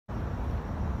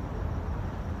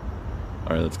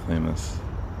Alright, let's claim this.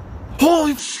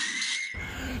 Holy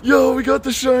yo, we got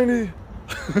the shiny!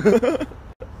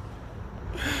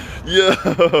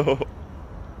 Yo!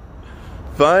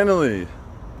 Finally!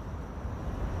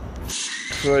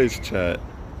 Christ, chat.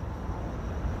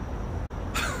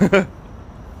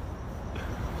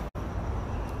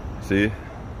 See?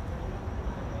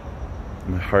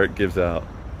 My heart gives out.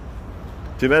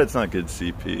 Too bad it's not good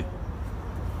CP.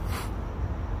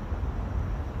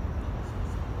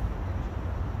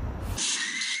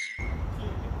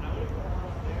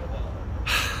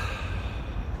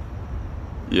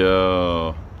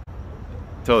 Yo.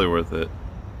 Totally worth it.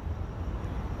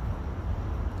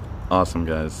 Awesome,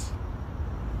 guys.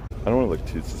 I don't want to look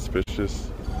too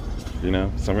suspicious, you know?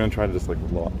 So I'm gonna try to just like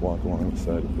walk along the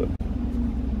side of the...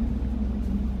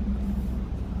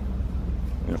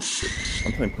 You know,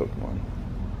 I'm playing Pokemon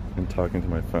and talking to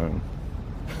my phone.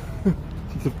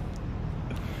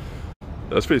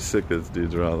 That's pretty sick. Those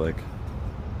dudes are all like,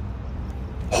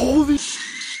 holy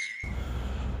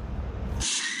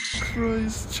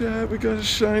Christ, chat, we got a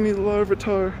shiny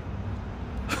Larvitar.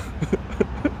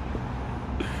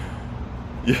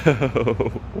 Yo,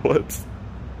 what?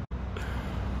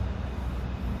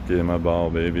 Get in my ball,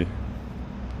 baby.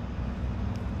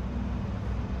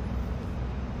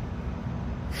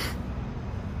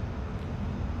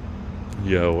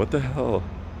 Yo, what the hell?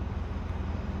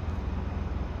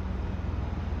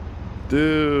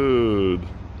 Dude.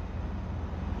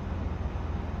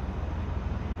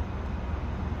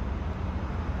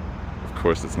 Of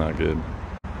course it's not good.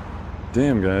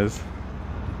 Damn, guys.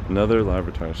 Another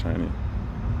Larvitar shiny.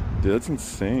 Dude, that's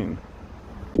insane.